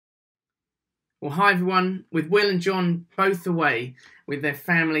Well, hi everyone. With Will and John both away with their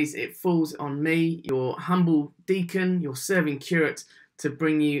families, it falls on me, your humble deacon, your serving curate, to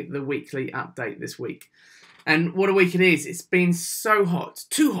bring you the weekly update this week. And what a week it is. It's been so hot.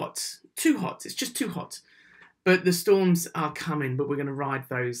 Too hot. Too hot. It's just too hot. But the storms are coming, but we're going to ride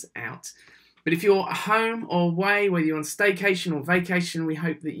those out. But if you're home or away, whether you're on staycation or vacation, we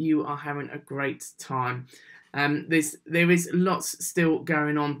hope that you are having a great time. There is lots still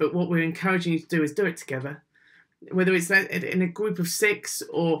going on, but what we're encouraging you to do is do it together. Whether it's in a group of 6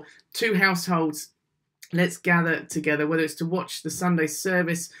 or 2 households, let's gather together, whether it's to watch the Sunday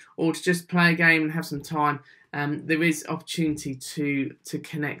service or to just play a game and have some time. There is opportunity to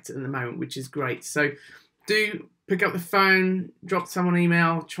connect at the moment, which is great. So do pick up the phone, drop someone an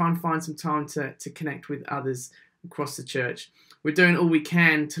email, try and find some time to connect with others across the church. We're doing all we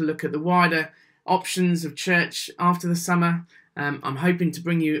can to look at the wider options of church after the summer. I'm hoping to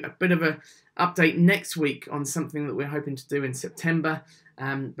bring you a bit of an update next week on something that we're hoping to do in September,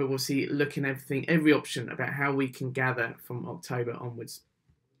 but we'll see, looking at every option about how we can gather from October onwards.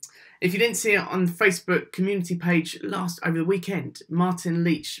 If you didn't see it on the Facebook community page over the weekend, Martin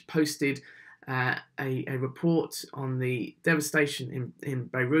Leach posted a report on the devastation in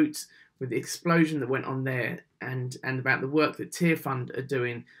Beirut with the explosion that went on there, and about the work that Tear Fund are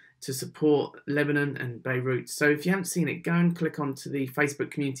doing to support Lebanon and Beirut. So if you haven't seen it, go and click onto the Facebook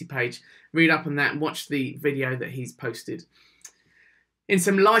community page, read up on that and watch the video that he's posted. In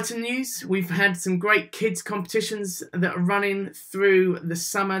some lighter news, we've had some great kids competitions that are running through the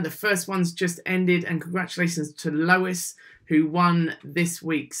summer. The first one's just ended, and congratulations to Lois, who won this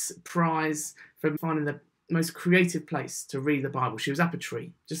week's prize for finding the most creative place to read the Bible. She was up a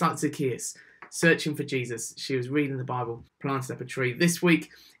tree, just like Zacchaeus, searching for Jesus. She was reading the Bible, planted up a tree. This week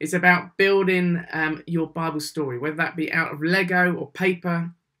is about building your Bible story, whether that be out of Lego or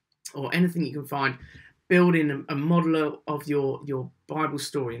paper or anything you can find. Building a model of your Bible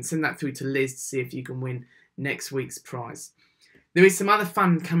story, and send that through to Liz to see if you can win next week's prize. There is some other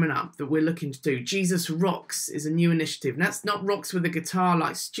fun coming up that we're looking to do. Jesus Rocks is a new initiative, and that's not rocks with a guitar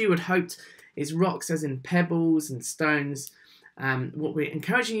like Stu had hoped. It's rocks as in pebbles and stones. What we're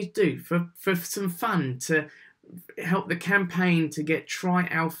encouraging you to do for some fun, to help the campaign to get Tri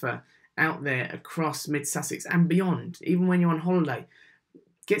Alpha out there across Mid Sussex and beyond. Even when you're on holiday,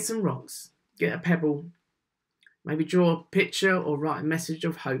 get some rocks, get a pebble, maybe draw a picture or write a message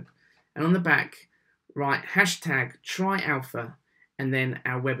of hope, and on the back write #TriAlpha and then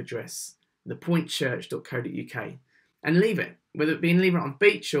our web address, thepointchurch.co.uk, and leave it, whether it be leaving it on the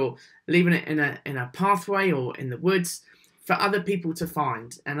beach or leaving it in a pathway or in the woods, for other people to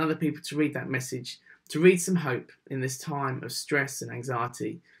find and other people to read that message, to read some hope in this time of stress and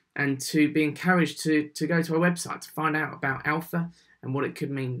anxiety, and to be encouraged to go to our website to find out about Alpha and what it could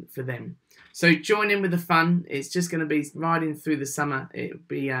mean for them. So join in with the fun. It's just going to be riding through the summer. It'll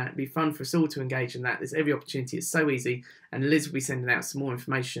be fun for us all to engage in that. There's every opportunity. It's so easy, and Liz will be sending out some more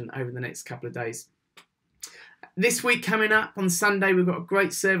information over the next couple of days. This week coming up on Sunday, we've got a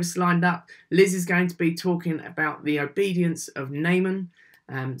great service lined up. Liz is going to be talking about the obedience of Naaman,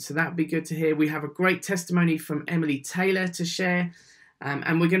 so that would be good to hear. We have a great testimony from Emily Taylor to share,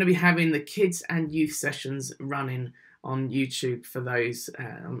 and we're going to be having the kids and youth sessions running on YouTube for those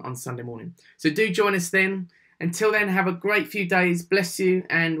on Sunday morning. So do join us then. Until then, have a great few days. Bless you,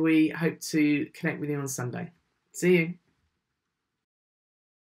 and we hope to connect with you on Sunday. See you.